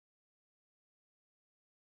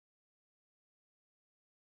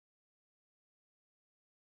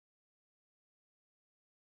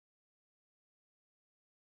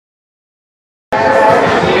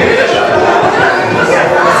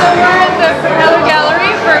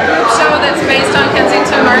it's based on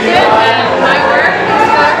Kensington Market, and my work,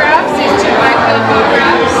 photographs, these two white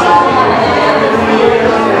photographs.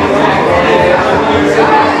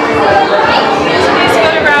 These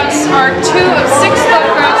photographs are 2 of 6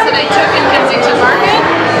 photographs that I took in Kensington Market,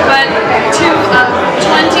 but 2 of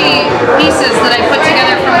 20 pieces that I put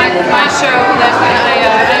together for my show that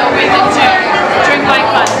I opened in June during Bike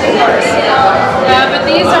Month, of course. But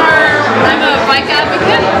these are, I'm a bike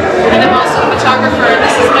advocate, and I'm also a photographer, and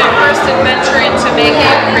this is my first adventure into making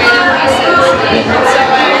creative pieces.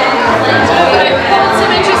 And so I pulled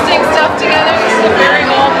some interesting stuff together. This is a very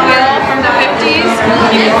old wheel from the 50s.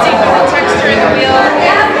 You can see from the texture of the wheel,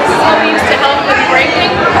 this is what we used to help with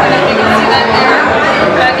braking. I don't know if you can see that there.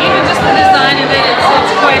 But even just the design of it,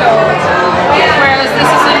 it's quite old. Whereas this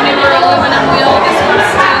is a newer aluminum wheel, this one's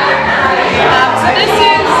steel. So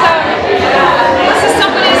this is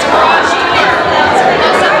somebody's garage door. It's a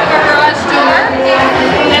close-up of a garage door.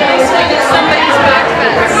 And this one is somebody's back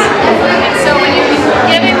fence. And so when you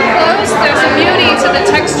get in close, there's a beauty to the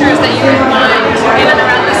textures that you can find in and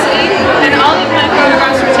around the city. And all of my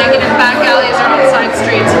photographs were taken in back alleys or on side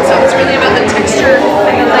streets. And so it's really about the texture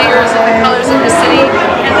and the layers and the colors of the city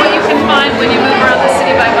and what you can find when you move around the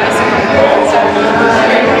city by bicycle. So,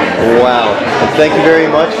 wow. Thank you very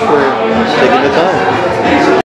much for taking the time.